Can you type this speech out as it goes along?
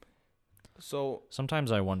So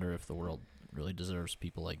Sometimes I wonder if the world really deserves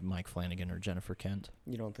people like Mike Flanagan or Jennifer Kent.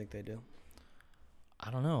 you don't think they do? I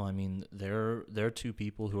don't know. I mean, they're two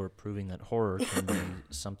people who are proving that horror can be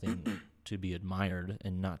something to be admired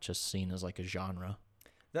and not just seen as like a genre.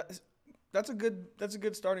 That's a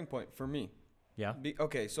good starting point for me. Yeah.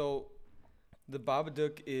 Okay, so the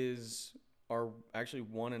Babadook is our actually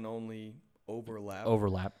one and only overlap.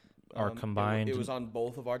 Our combined. It was on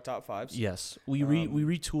both of our top fives. Yes, we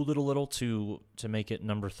retooled it a little to make it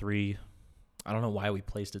number 3. I don't know why we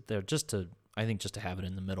placed it there. Just to have it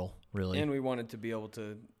in the middle, really. And we wanted to be able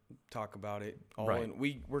to talk about it all. Right. And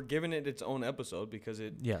we're giving it its own episode because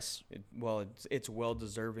Yes, it's well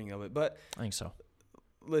deserving of it. But I think so.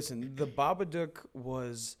 listen, the Babadook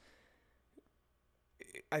was,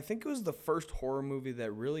 I think it was the first horror movie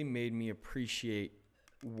that really made me appreciate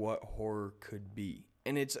what horror could be.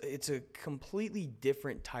 And it's a completely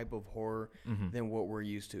different type of horror than what we're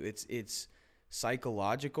used to. It's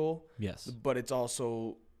psychological, Yes. but it's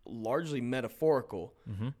also largely metaphorical.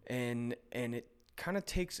 And it kind of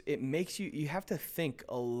makes you have to think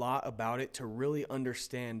a lot about it to really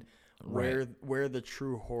understand where the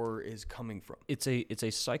true horror is coming from. It's a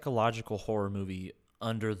psychological horror movie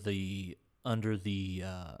under the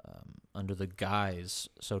guise,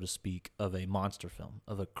 so to speak, of a monster film,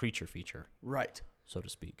 of a creature feature, Right. so to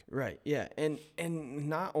speak. Right. Yeah. And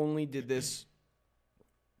not only did the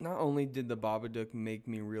Babadook make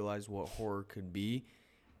me realize what horror could be,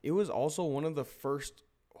 it was also one of the first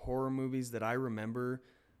horror movies that I remember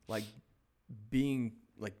like being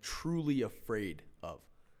like truly afraid of.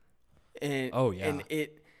 And and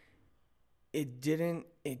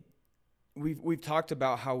we've talked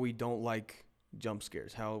about how we don't like jump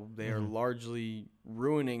scares, how they are largely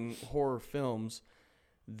ruining horror films.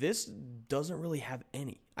 This doesn't really have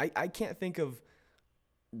any. I can't think of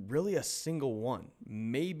really a single one,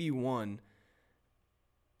 maybe one.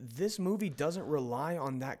 This movie doesn't rely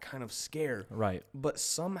on that kind of scare. Right. But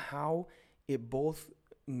somehow it both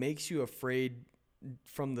makes you afraid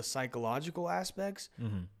from the psychological aspects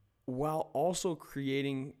while also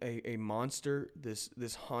creating a monster,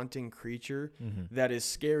 this haunting creature that is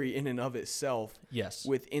scary in and of itself. Yes.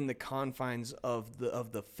 Within the confines of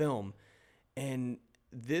the film. And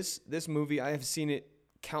this movie, I have seen it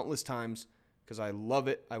countless times because I love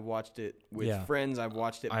it. I watched it with friends. I've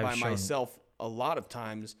watched it by myself a lot of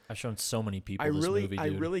times. I've shown so many people this movie, dude. I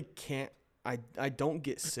really can't. I don't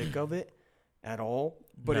get sick of it at all.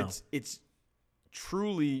 But No. it's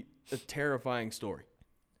truly a terrifying story.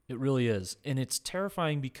 It really is. And it's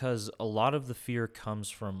terrifying because a lot of the fear comes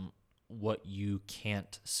from what you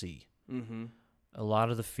can't see. A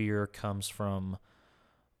lot of the fear comes from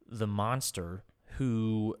the monster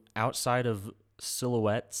who, outside of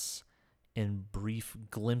silhouettes and brief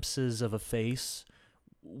glimpses of a face,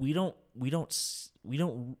 we don't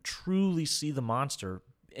truly see the monster.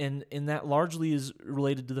 And that largely is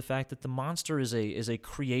related to the fact that the monster is a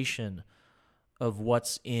creation of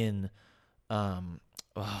what's in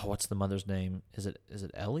what's the mother's name? Is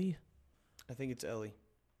it Ellie? I think it's Ellie.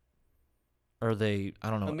 Or I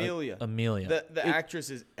don't know. Amelia. Amelia. The actress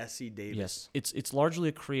is Essie Davis. Yes. It's largely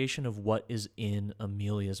a creation of what is in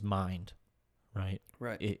Amelia's mind, right?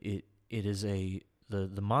 Right. It is the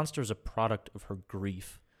monster is a product of her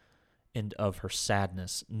grief and of her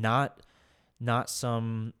sadness, not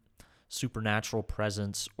some supernatural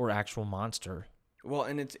presence or actual monster. Well,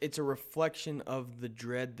 and it's a reflection of the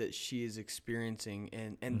dread that she is experiencing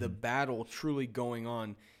and the battle truly going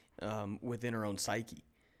on within her own psyche.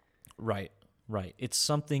 Right. It's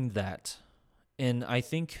something that, and I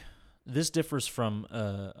think this differs from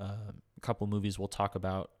a couple movies we'll talk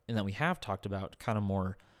about, and that we have talked about, kind of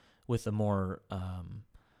more with a more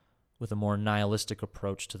nihilistic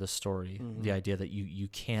approach to the story. The idea that you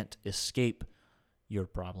can't escape your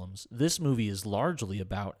problems. This movie is largely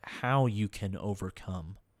about how you can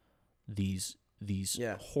overcome these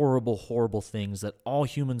horrible things that all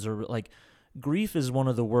humans are like. Grief is one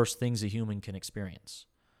of the worst things a human can experience.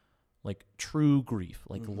 Like true grief,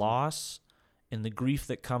 like loss, and the grief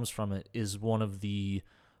that comes from it is one of the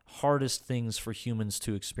hardest things for humans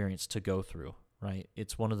to experience, to go through, right?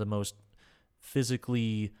 It's one of the most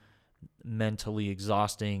physically, mentally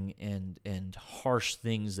exhausting and harsh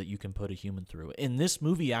things that you can put a human through. And this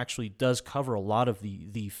movie actually does cover a lot of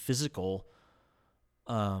the physical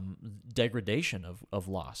degradation of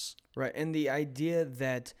loss. Right. And the idea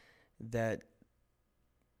that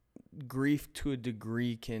grief to a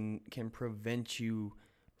degree can prevent you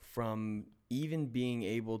from even being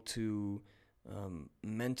able to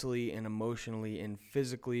mentally and emotionally and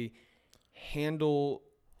physically handle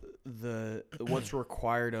what's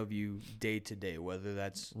required of you day to day, whether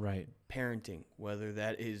that's right. parenting, whether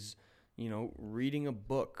that is, reading a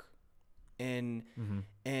book, and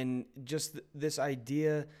just this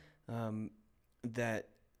idea that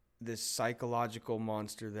this psychological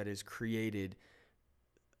monster that is created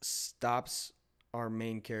stops our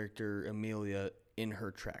main character Amelia in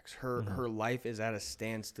her tracks. Her life is at a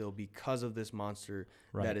standstill because of this monster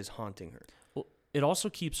that is haunting her. Well, it also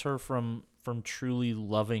keeps her from truly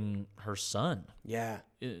loving her son. Yeah.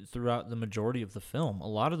 Throughout the majority of the film, a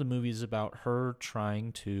lot of the movie is about her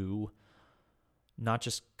trying to not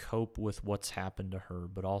just cope with what's happened to her,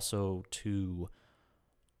 but also to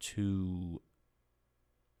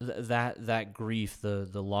that grief, the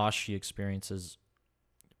loss she experiences,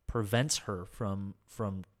 prevents her from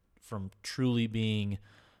truly being,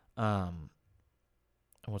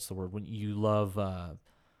 what's the word, when you love,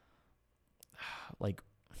 like,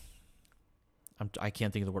 I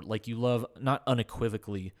can't think of the word, like you love not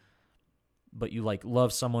unequivocally, but you like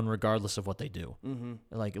love someone regardless of what they do. Mm-hmm.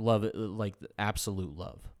 Like love it, like absolute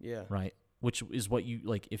love. Yeah. Right. Which is what you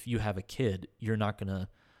like. If you have a kid, you're not gonna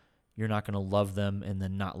love them and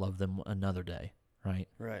then not love them another day. Right.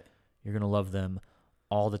 Right. You're gonna love them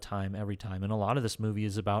all the time, every time. And a lot of this movie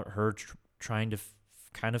is about her trying to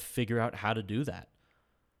kind of figure out how to do that.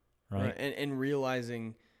 Right. And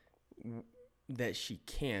realizing that she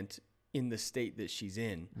can't in the state that she's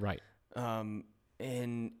in. Right.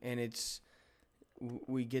 And it's,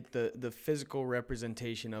 we get the physical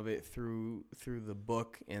representation of it through the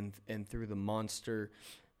book and through the monster.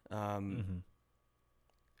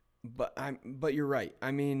 But you're right.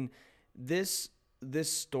 I mean, this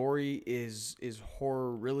story is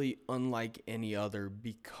horror really unlike any other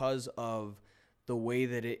because of the way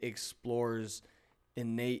that it explores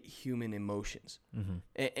innate human emotions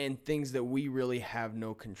and things that we really have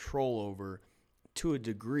no control over to a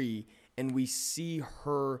degree. And we see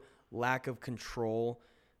her lack of control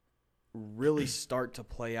really start to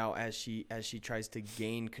play out as she tries to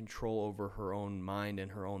gain control over her own mind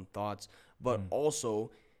and her own thoughts, but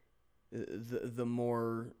also the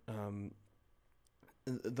more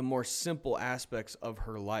simple aspects of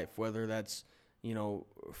her life, whether that's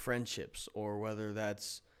friendships or whether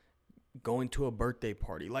that's going to a birthday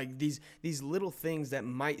party, like these little things that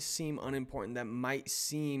might seem unimportant, that might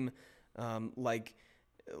seem like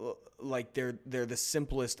they're the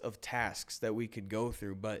simplest of tasks that we could go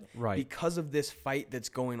through, but because of this fight that's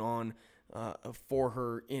going on for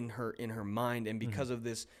her in her mind, and because of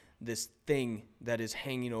this thing that is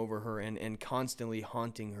hanging over her and constantly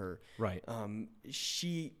haunting her,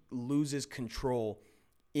 she loses control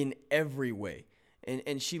in every way,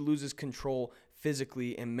 and she loses control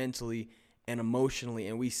physically and mentally and emotionally,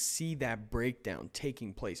 and we see that breakdown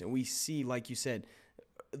taking place, and we see, like you said,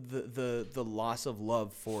 the loss of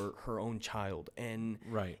love for her own child. And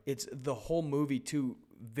it's the whole movie too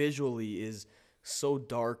visually is so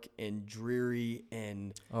dark and dreary,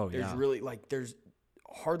 and there's really there's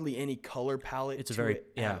hardly any color palette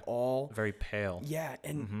at all. Very pale. Yeah,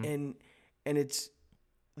 and it's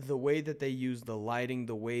the way that they use the lighting,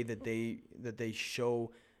 the way that they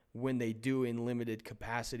show when they do in limited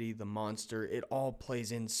capacity the monster, it all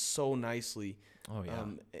plays in so nicely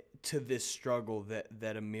to this struggle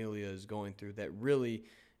that Amelia is going through, that really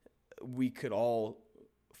we could all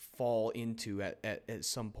fall into at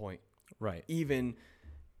some point, even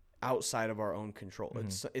outside of our own control.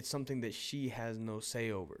 It's something that she has no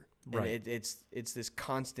say over, and it's this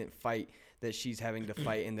constant fight that she's having to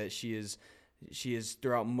fight, and that she is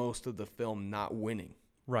throughout most of the film not winning.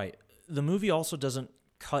 The movie also doesn't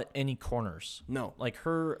cut any corners. No. Like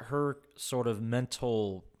her sort of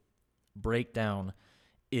mental breakdown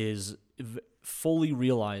is fully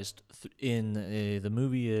realized in the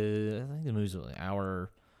movie. I think the movie's an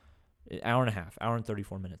hour and a half, hour and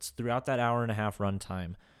 34 minutes. Throughout that hour and a half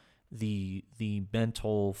runtime, the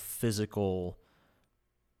mental, physical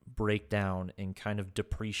breakdown and kind of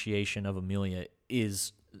depreciation of Amelia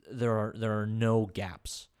is there are no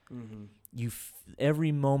gaps.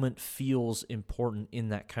 Every moment feels important in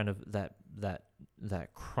that kind of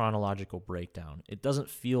that chronological breakdown. It doesn't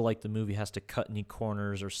feel like the movie has to cut any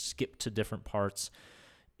corners or skip to different parts.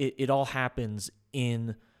 It all happens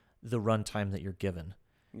in the runtime that you're given.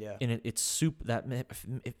 Yeah, and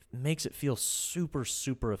it makes it feel super,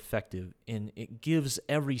 super effective, and it gives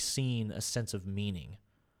every scene a sense of meaning,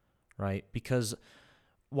 right? Because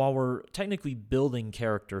while we're technically building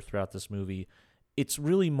character throughout this movie, it's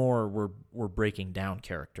really more we're breaking down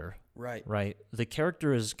character. Right. The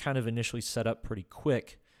character is kind of initially set up pretty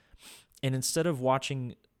quick, and instead of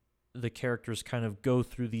watching the characters kind of go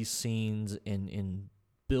through these scenes and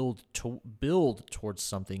build towards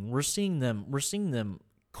something, we're seeing them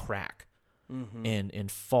crack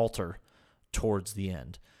and falter towards the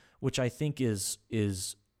end, which I think is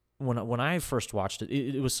when I first watched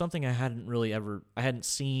it was something I hadn't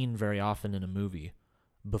seen very often in a movie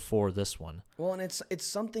before this one. Well, and it's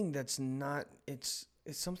something that's not it's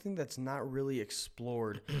something that's not really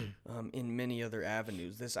explored in many other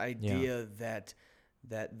avenues. This idea that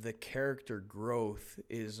the character growth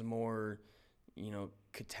is more,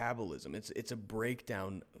 catabolism. It's a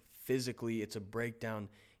breakdown physically, it's a breakdown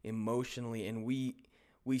emotionally, and we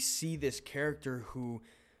see this character who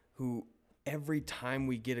every time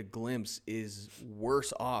we get a glimpse is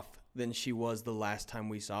worse off than she was the last time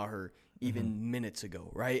we saw her, even minutes ago,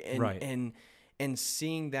 right? And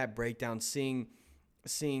seeing that breakdown, seeing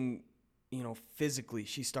physically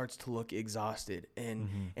she starts to look exhausted,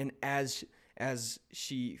 and as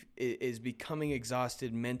she is becoming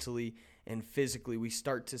exhausted mentally and physically, we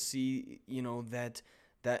start to see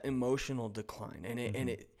that emotional decline, and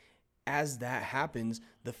it as that happens,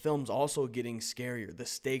 the film's also getting scarier. The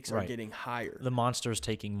stakes are getting higher. The monster is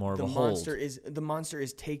taking more of a hold. The monster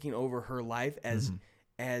is taking over her life as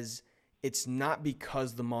it's not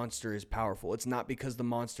because the monster is powerful. It's not because the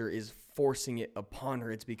monster is forcing it upon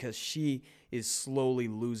her. It's because she is slowly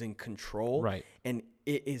losing control. Right. And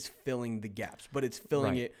it is filling the gaps. But it's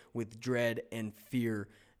filling it with dread and fear,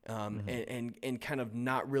 and kind of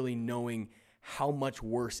not really knowing how much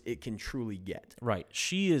worse it can truly get. Right.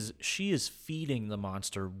 She is feeding the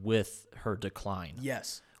monster with her decline.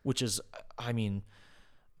 Yes. Which is, I mean,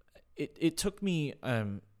 it took me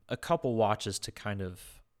a couple watches to kind of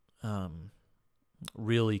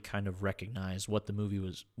really kind of recognize what the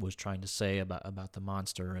movie was trying to say about the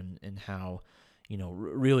monster, and how,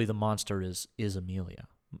 really the monster is Amelia.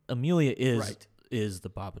 Amelia is the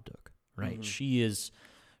Babadook, right?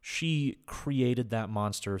 She created that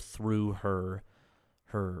monster through her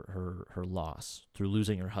loss, through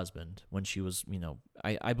losing her husband when she was,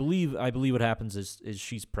 I believe what happens is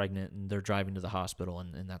she's pregnant and they're driving to the hospital,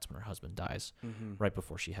 and that's when her husband dies, right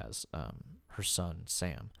before she has her son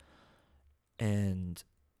Sam. And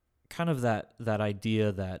kind of that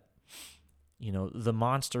idea that, the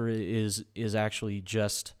monster is actually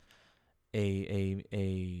just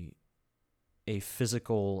a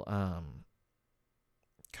physical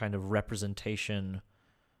kind of representation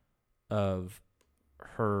of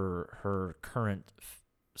her current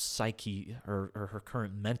psyche, or her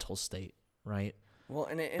current mental state, right? Well,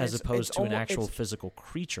 and as opposed to an actual physical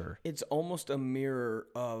creature. It's almost a mirror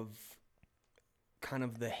of kind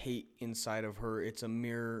of the hate inside of her. It's a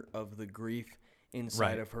mirror of the grief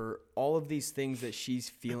inside of her. All of these things that she's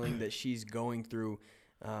feeling, that she's going through,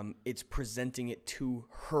 it's presenting it to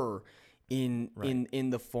her in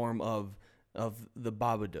the form of the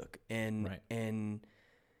Babadook, and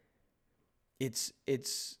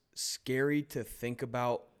it's scary to think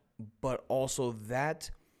about, but also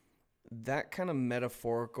that kind of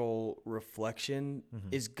metaphorical reflection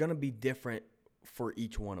is gonna be different for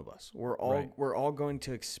each one of us. We're all going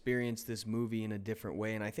to experience this movie in a different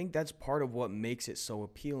way, and I think that's part of what makes it so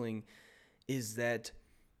appealing, is that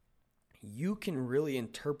you can really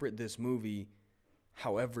interpret this movie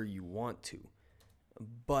however you want to,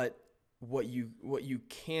 but what you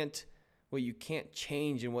can't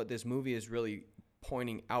change, and what this movie is really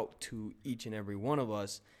pointing out to each and every one of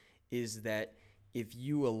us, is that if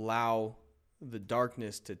you allow the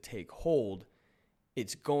darkness to take hold,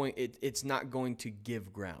 it's not going to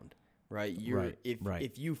give ground, right?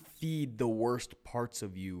 If you feed the worst parts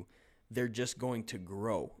of you, they're just going to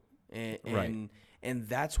grow, and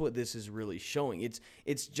that's what this is really showing.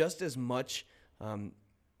 It's just as much a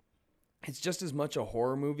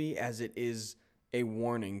horror movie as it is a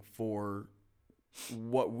warning for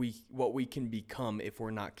what we can become if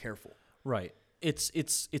we're not careful. Right. It's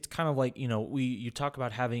kind of like, you talk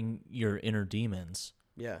about having your inner demons.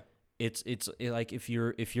 Yeah. It's like if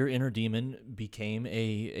your inner demon became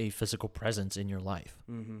a physical presence in your life,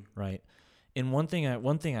 right? And one thing I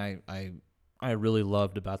really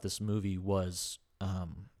loved about this movie was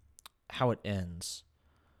how it ends.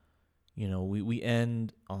 We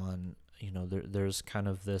end on, there's kind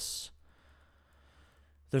of this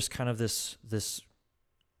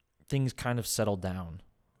things kind of settle down,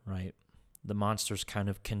 right? The monster's kind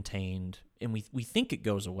of contained, and we think it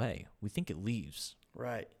goes away. We think it leaves.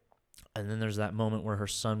 Right. And then there's that moment where her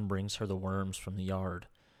son brings her the worms from the yard,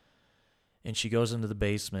 and she goes into the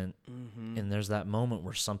basement, and there's that moment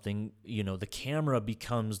where something, the camera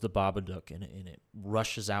becomes the Babadook, and it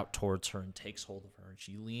rushes out towards her and takes hold of her, and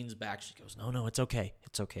she leans back. She goes, no, it's okay.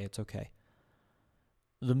 It's okay. It's okay.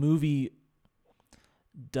 The movie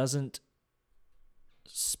doesn't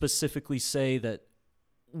specifically say that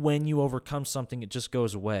when you overcome something, it just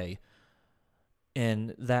goes away.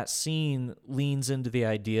 And that scene leans into the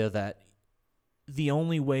idea that the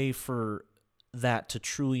only way for that to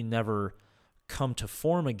truly never come to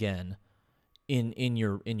form again in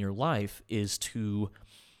your life is to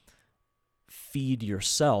feed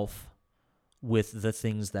yourself with the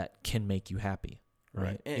things that can make you happy,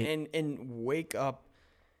 right? And wake up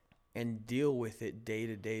and deal with it day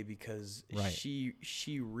to day, because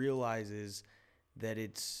she realizes that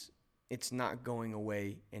it's not going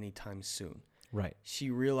away anytime soon. Right.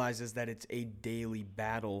 She realizes that it's a daily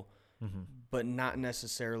battle, but not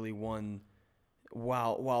necessarily one.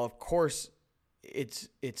 While of course it's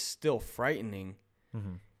still frightening,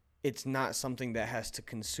 it's not something that has to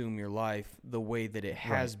consume your life the way that it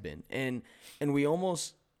has been. And we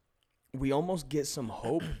almost get some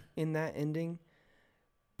hope in that ending,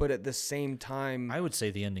 but at the same time, I would say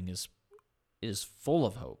the ending is full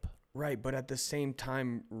of hope. Right, but at the same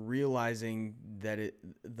time realizing that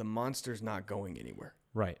the monster's not going anywhere.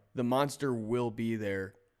 Right. The monster will be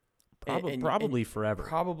there. Probably forever.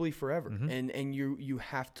 Probably forever. And you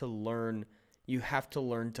have to learn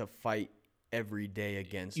to fight every day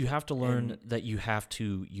against you have to learn that you have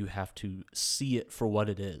to see it for what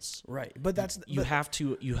it is. Right. But you have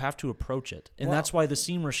to approach it. And that's why the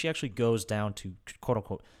scene where she actually goes down to quote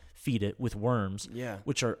unquote feed it with worms,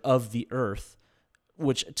 which are of the earth,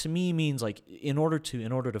 which to me means like in order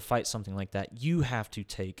to fight something like that, you have to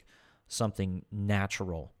take something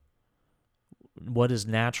natural. What is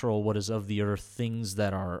natural, what is of the earth, things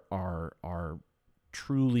that are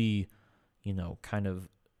truly, kind of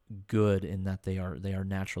good in that they are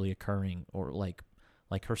naturally occurring, or like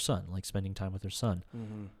her son, like spending time with her son.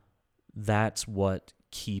 That's what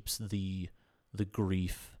keeps the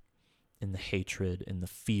grief and the hatred and the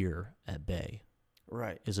fear at bay.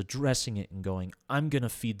 Right. Is addressing it and going, I'm going to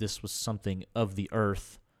feed this with something of the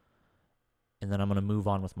earth, and then I'm going to move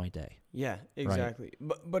on with my day. Yeah, exactly.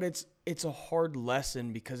 Right? But it's a hard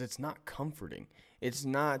lesson because it's not comforting. It's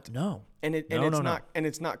not. No. And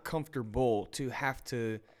it's not comfortable to have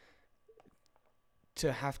to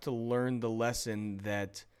learn the lesson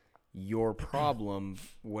that your problem,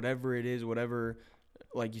 whatever it is, whatever,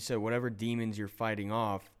 like you said, whatever demons you're fighting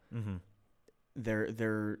off,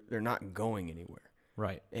 they're not going anywhere.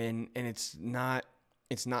 Right. And it's not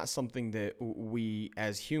something that we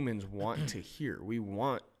as humans want to hear. We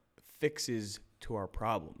want fixes to our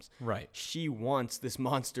problems. Right. She wants this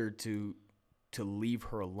monster to leave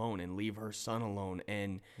her alone and leave her son alone,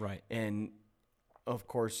 and of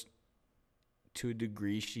course, to a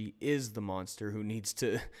degree, she is the monster who needs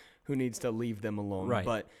to leave them alone.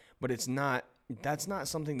 Right. But it's not. That's not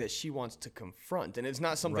something that she wants to confront, and it's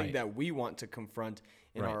not something that we want to confront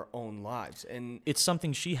in our own lives. And it's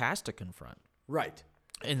something she has to confront. Right.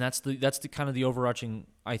 And that's the kind of the overarching,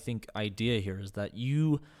 I think, idea here is that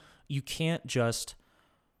you can't just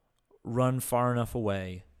run far enough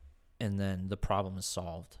away and then the problem is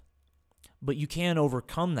solved. But you can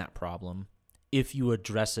overcome that problem if you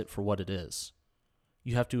address it for what it is.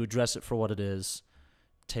 You have to address it for what it is,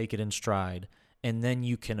 take it in stride, and then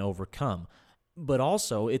you can overcome. But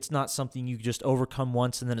also, it's not something you just overcome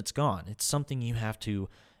once and then it's gone. It's something you have to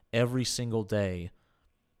every single day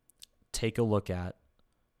take a look at.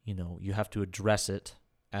 You have to address it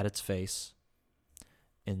at its face,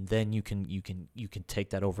 and then you can take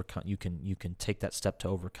that overcome. You can take that step to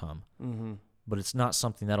overcome. But it's not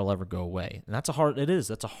something that'll ever go away, and that's a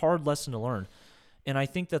hard lesson to learn. And I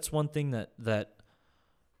think that's one thing that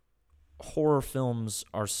horror films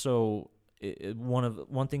are so.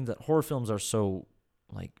 One thing that horror films are so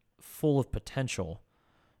like full of potential,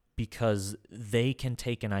 because they can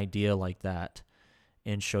take an idea like that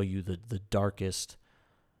and show you the darkest,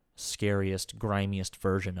 scariest, grimiest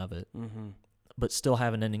version of it, but still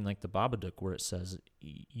have an ending like The Babadook where it says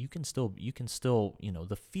you can still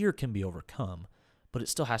the fear can be overcome, but it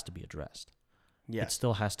still has to be addressed. Yeah, it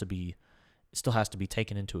still has to be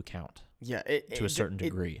taken into account. Yeah, to a certain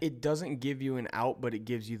degree. It doesn't give you an out, but it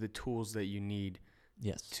gives you the tools that you need.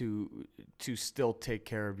 Yes. To still take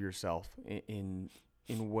care of yourself in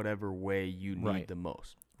whatever way you need the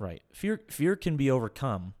most. Right. Fear can be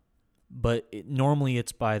overcome, but normally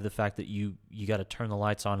it's by the fact that you got to turn the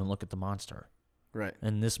lights on and look at the monster. Right.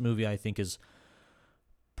 And this movie, I think, is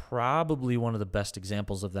probably one of the best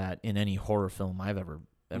examples of that in any horror film I've ever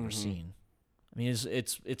seen. I mean,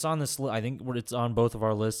 it's on this. I think it's on both of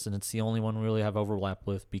our lists, and it's the only one we really have overlap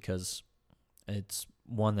with because it's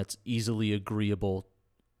one that's easily agreeable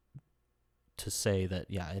to say that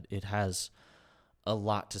it has a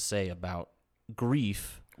lot to say about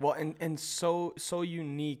grief. Well, and so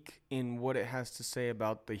unique in what it has to say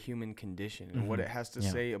about the human condition and what it has to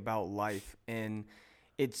say about life, and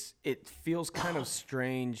it feels kind of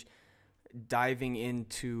strange diving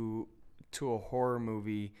into a horror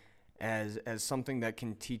movie as something that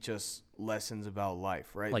can teach us lessons about life,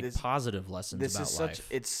 right? Like positive lessons about life.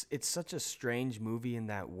 It's such a strange movie in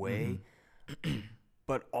that way,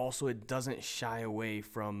 but also it doesn't shy away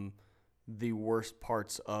from the worst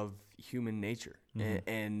parts of human nature,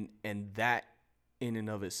 and that in and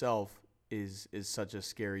of itself is such a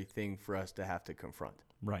scary thing for us to have to confront.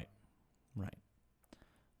 Right.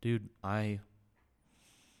 Dude, I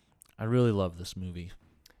really love this movie.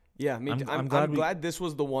 Yeah, I'm glad this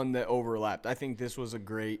was the one that overlapped. I think this was a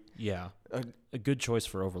great... Yeah, a good choice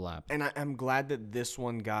for overlap. And I'm glad that this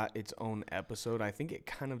one got its own episode. I think it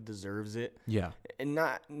kind of deserves it. Yeah. And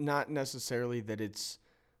not necessarily that it's...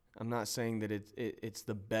 I'm not saying that it's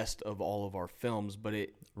the best of all of our films, but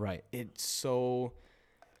it's so...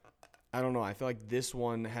 I don't know. I feel like this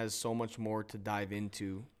one has so much more to dive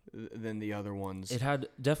into than the other ones. It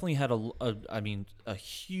definitely had a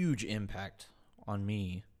huge impact on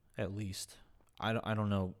me, at least. I don't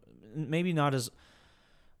know. Maybe not as,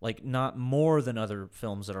 like, not more than other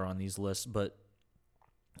films that are on these lists, but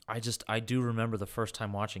I do remember the first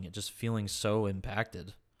time watching it just feeling so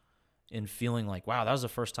impacted and feeling like, wow, that was the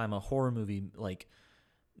first time a horror movie, like,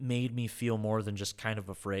 made me feel more than just kind of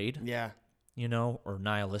afraid. Yeah. Or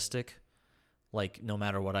nihilistic. Like, no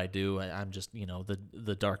matter what I do, I'm just,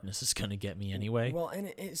 the darkness is going to get me anyway. Well, and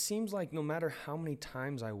it seems like no matter how many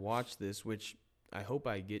times I watch this, which I hope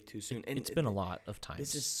I get to soon. And it's been a lot of times.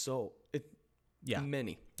 This is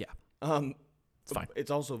many. Yeah. It's fine.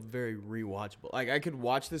 It's also very rewatchable. Like, I could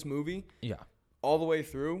watch this movie all the way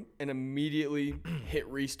through and immediately hit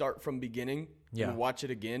restart from beginning and watch it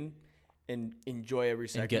again and enjoy every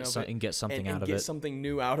second of it. And get something out of it. And get something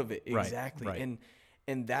new out of it. Exactly. Right.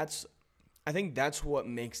 And that's... I think that's what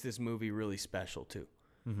makes this movie really special, too.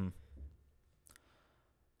 Mm-hmm.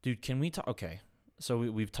 Dude, can we talk... Okay, so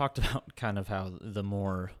we've talked about kind of how the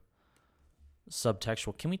more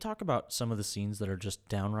subtextual... Can we talk about some of the scenes that are just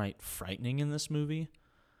downright frightening in this movie?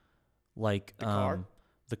 Like the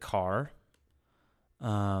car.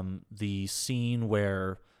 The scene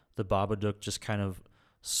where the Babadook just kind of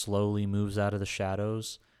slowly moves out of the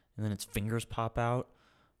shadows, and then its fingers pop out.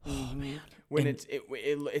 Oh, man. When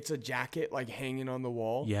it's a jacket, like, hanging on the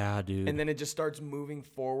wall. Yeah, dude. And then it just starts moving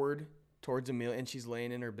forward towards Amelia, and she's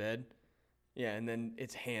laying in her bed. Yeah, and then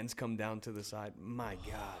its hands come down to the side. My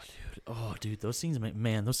gosh. Dude, those scenes make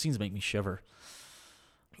me shiver.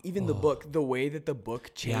 Even the book, the way that the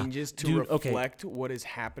book changes to reflect what is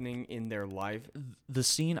happening in their life. The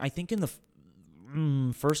scene, I think in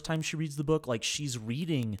the first time she reads the book, like, she's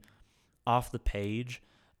reading off the page,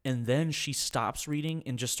 and then she stops reading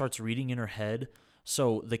and just starts reading in her head.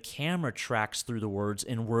 So the camera tracks through the words,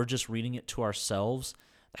 and we're just reading it to ourselves.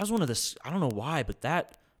 That was one of the... I don't know why, but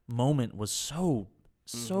that moment was so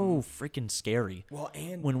freaking scary. Well,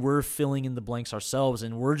 and... when we're filling in the blanks ourselves,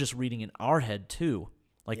 and we're just reading in our head, too.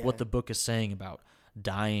 Like, what the book is saying about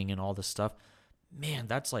dying and all this stuff. Man,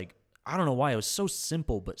 that's like... I don't know why. It was so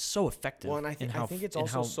simple, but so effective. Well, and I think it's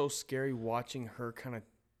also so scary watching her kind of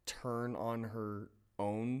turn on her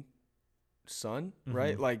own son,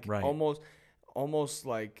 right? Like, almost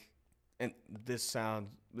like, and this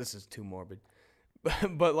is too morbid,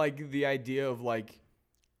 but like the idea of, like,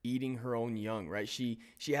 eating her own young, right? She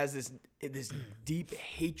has this deep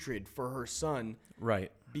hatred for her son,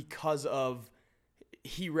 right? Because of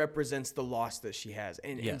he represents the loss that she has,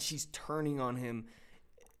 and she's turning on him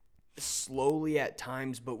slowly at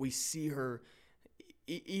times, but we see her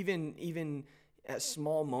even at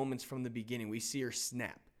small moments from the beginning, we see her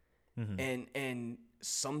snap. And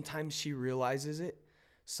sometimes she realizes it,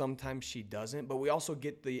 sometimes she doesn't, but we also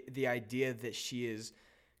get the idea that she is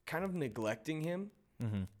kind of neglecting him,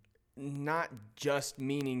 not just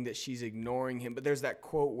meaning that she's ignoring him, but there's that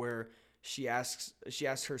quote where she asks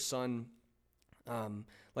her son,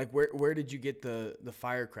 like, where did you get the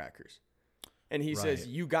firecrackers? And he says,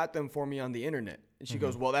 you got them for me on the internet. And she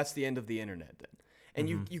goes, well, that's the end of the internet then. And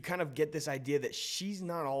you kind of get this idea that she's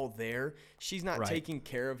not all there. She's not taking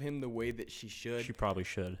care of him the way that she should. She probably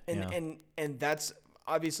should. And that's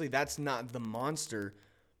obviously that's not the monster,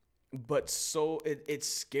 but so it's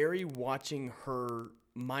scary watching her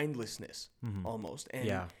mindlessness almost.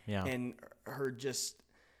 And and her just,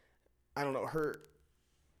 I don't know, her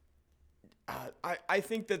I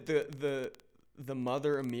think that the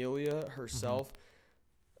mother Amelia herself,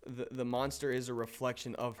 the monster is a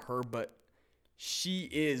reflection of her, but she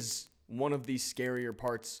is one of the scarier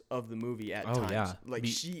parts of the movie at times. Yeah. Like,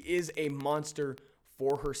 she is a monster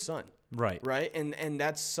for her son. Right. Right. And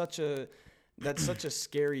that's such a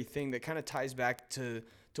scary thing that kind of ties back to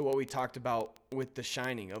what we talked about with The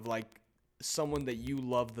Shining, of like someone that you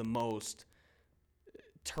love the most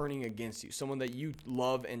turning against you, someone that you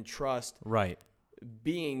love and trust. Right.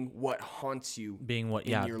 Being what haunts you. Being what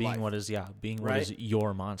in your life. what is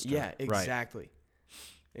your monster. Yeah, exactly.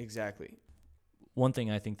 Right. Exactly. One thing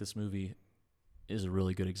I think this movie is a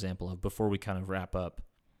really good example of, before we kind of wrap up,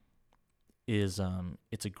 is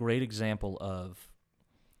it's a great example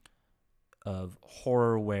of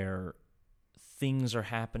horror where things are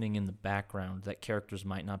happening in the background that characters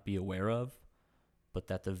might not be aware of, but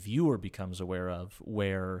that the viewer becomes aware of,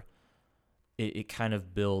 where it kind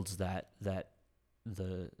of builds that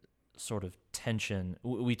the sort of tension.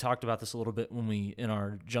 We talked about this a little bit when in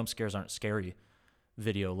our Jump Scares Aren't Scary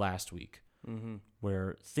video last week,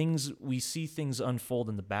 where we see things unfold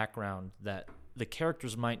in the background that the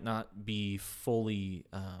characters might not be fully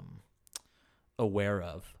aware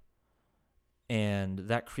of, and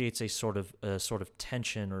that creates a sort of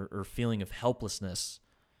tension or feeling of helplessness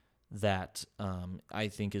that I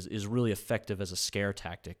think is really effective as a scare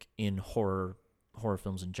tactic in horror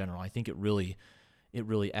films in general. I think it really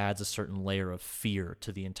adds a certain layer of fear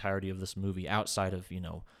to the entirety of this movie, outside of,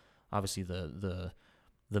 obviously the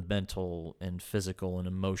mental and physical and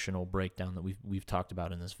emotional breakdown that we've talked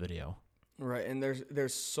about in this video. Right, and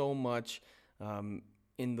there's so much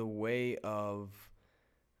in the way of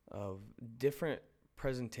different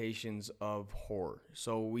presentations of horror.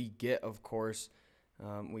 So we get, of course,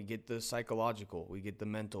 we get the psychological, we get the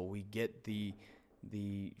mental, we get the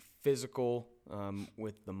physical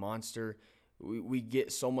with the monster. We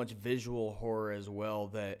get so much visual horror as well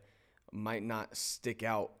that might not stick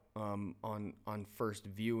out on first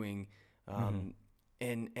viewing,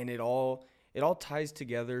 and it all ties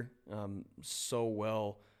together so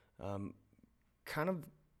well, kind of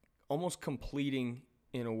almost completing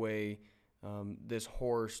in a way this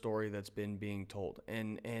horror story that's been being told,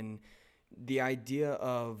 and the idea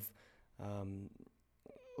of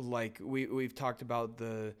like we've talked about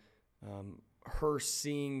the her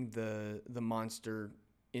seeing the monster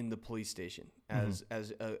in the police station as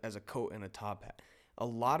a coat and a top hat. A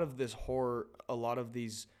lot of this horror, a lot of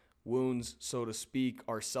these wounds, so to speak,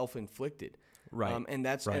 are self-inflicted. Right. And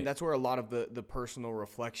that's where a lot of the personal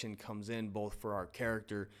reflection comes in, both for our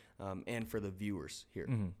character and for the viewers here.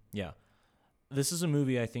 Mm-hmm. Yeah. This is a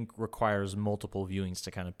movie I think requires multiple viewings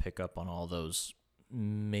to kind of pick up on all those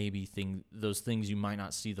those things you might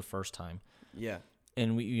not see the first time. Yeah.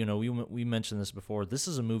 And we mentioned this before. This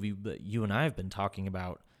is a movie that you and I have been talking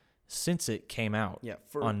about since it came out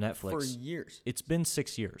on Netflix. For years. It's been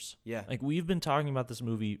 6 years. Yeah. Like, we've been talking about this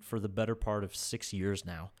movie for the better part of 6 years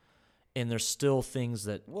now. And there's still things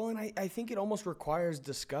that... Well, and I think it almost requires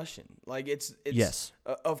discussion. Like, it's yes.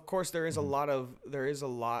 Of course, there is a lot of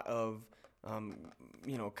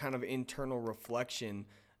kind of internal reflection.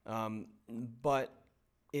 But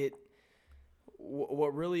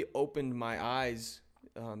what really opened my eyes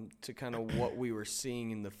to kind of what we were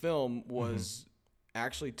seeing in the film was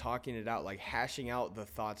actually talking it out, like hashing out the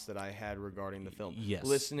thoughts that I had regarding the film. Yes.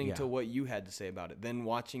 Listening to what you had to say about it, then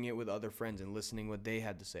watching it with other friends and listening what they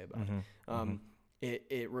had to say about it.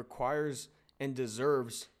 It requires and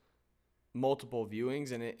deserves multiple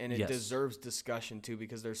viewings, and it deserves discussion too,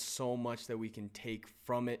 because there's so much that we can take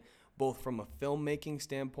from it, both from a filmmaking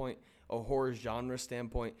standpoint, a horror genre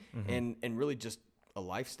standpoint, and really just a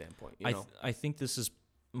life standpoint. I think this is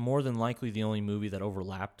more than likely the only movie that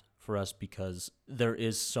overlapped for us, because there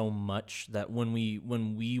is so much that when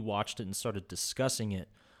we watched it and started discussing it,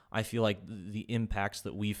 I feel like the impacts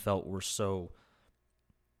that we felt were so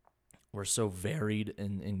varied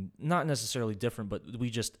and not necessarily different, but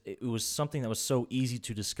it was something that was so easy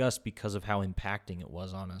to discuss because of how impacting it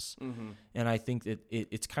was on us. And I think that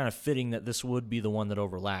it's kind of fitting that this would be the one that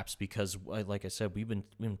overlaps, because like I said, we've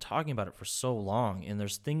been talking about it for so long, and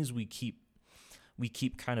there's things we keep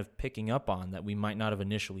kind of picking up on that we might not have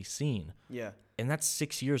initially seen. Yeah. And that's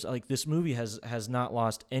 6 years. Like, this movie has not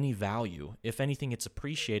lost any value. If anything, it's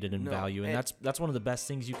appreciated in value, and that's one of the best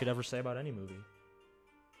things you could ever say about any movie.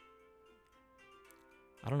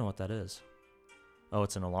 I don't know what that is. Oh,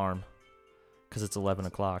 it's an alarm, because it's 11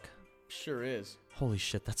 o'clock. Sure is. Holy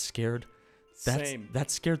shit, that scared Same.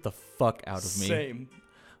 That scared the fuck out of me. Same.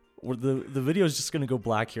 The video is just gonna go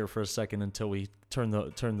black here for a second until we turn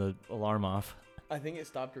the alarm off. I think it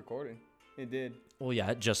stopped recording. It did. Well,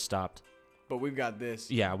 yeah, it just stopped. But we've got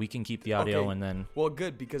this. Yeah, we can keep the audio and then... Well,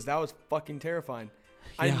 good, because that was fucking terrifying.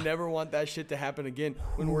 Yeah. I never want that shit to happen again.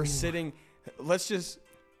 When we're sitting...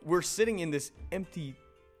 We're sitting in this empty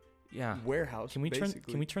warehouse, Can we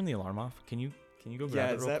turn the alarm off? Can you Can you go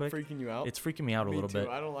grab it real quick? Is that freaking you out? It's freaking me out a little bit.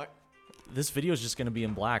 I don't like. This video is just going to be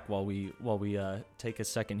in black while we take a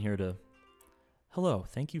second here to. Hello,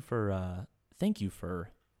 thank you for.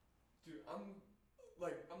 Dude,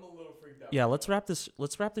 I'm a little freaked out. Yeah, let's wrap this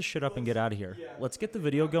shit up and get out of here. Yeah, let's get the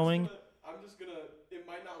video going. I'm just gonna. It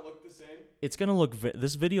might not look the same. It's gonna look.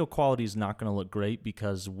 This video quality is not gonna look great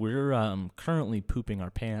because we're currently pooping our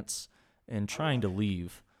pants and trying to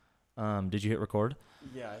leave. Did you hit record?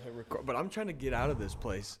 Yeah, I hit record, but I'm trying to get out of this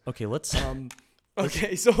place. Okay, let's.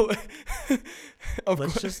 Okay, so.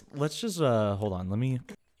 let's just hold on.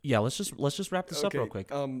 Let's just wrap this up real quick.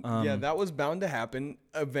 Yeah, that was bound to happen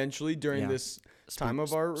eventually during this time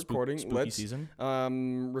of our recording. Spooky season.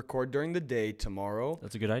 Record during the day tomorrow.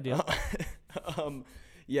 That's a good idea.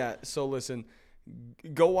 Yeah, so listen,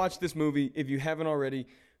 go watch this movie if you haven't already.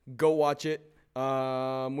 Go watch it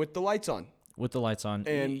with the lights on. With the lights on,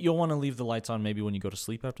 and you'll want to leave the lights on maybe when you go to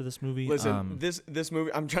sleep after this movie. Listen, this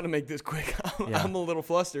movie. I'm trying to make this quick. I'm a little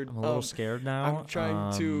flustered. I'm a little scared now. I'm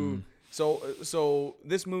trying to. So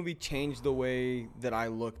this movie changed the way that I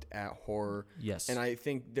looked at horror. Yes. And I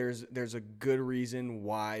think there's a good reason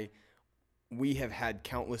why we have had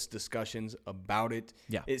countless discussions about it.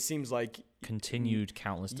 Yeah. It seems like continued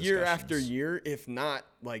countless discussions. Year after year, if not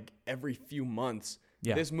like every few months.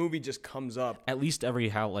 Yeah. This movie just comes up. At least every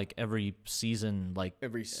season, like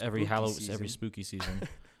every spooky season.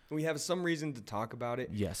 We have some reason to talk about it.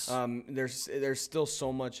 Yes. There's still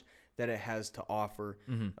so much that it has to offer.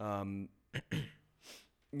 Mm-hmm.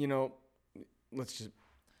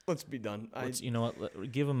 Let's be done. You know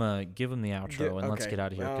what? Give him the outro and let's get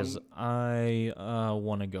out of here because I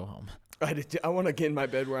want to go home. I want to get in my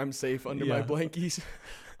bed where I'm safe under my blankies.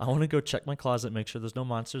 I want to go check my closet, make sure there's no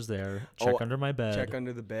monsters there. Check under my bed. Check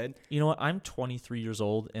under the bed. You know what? I'm 23 years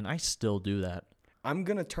old and I still do that. I'm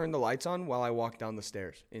going to turn the lights on while I walk down the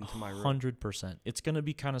stairs into my room. 100%. It's going to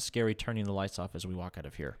be kind of scary turning the lights off as we walk out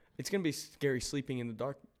of here. It's going to be scary sleeping in the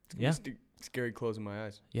dark. It's going to be scary closing my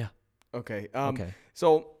eyes. Yeah. Okay.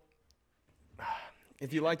 So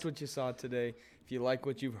if you liked what you saw today, if you like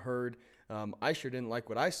what you've heard, I sure didn't like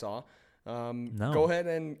what I saw. No. Go ahead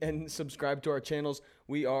and subscribe to our channels.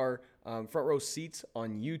 We are Front Row Seats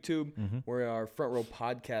on YouTube. Mm-hmm. We are Front Row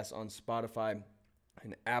Podcast on Spotify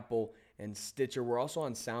and Apple and Stitcher. We're also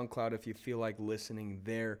on SoundCloud if you feel like listening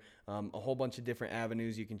there. A whole bunch of different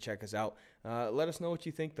avenues you can check us out. Let us know what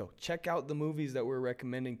you think, though. Check out the movies that we're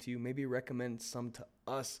recommending to you. Maybe recommend some to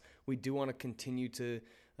us. We do want to continue to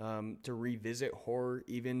revisit horror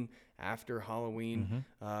even after Halloween.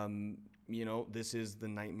 Mm-hmm. This is the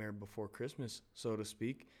Nightmare Before Christmas, so to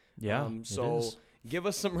speak. Yeah, so give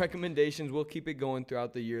us some recommendations. We'll keep it going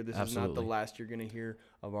throughout the year. This is not the last you're going to hear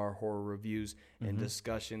of our horror reviews and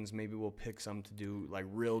discussions. Maybe we'll pick some to do like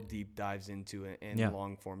real deep dives into it and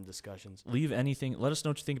long form discussions. Leave anything. Let us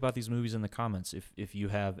know what you think about these movies in the comments. If you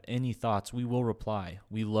have any thoughts, we will reply.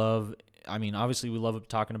 Obviously we love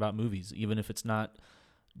talking about movies, even if it's not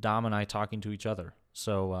Dom and I talking to each other.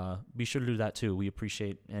 So be sure to do that too. We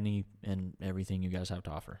appreciate any and everything you guys have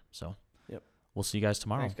to offer. So we'll see you guys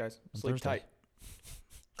tomorrow. Thanks, guys. Sleep tight.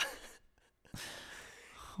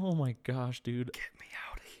 Oh my gosh, dude. Get me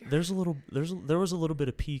out of here. There was a little bit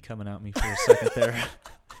of pee coming out me for a second there.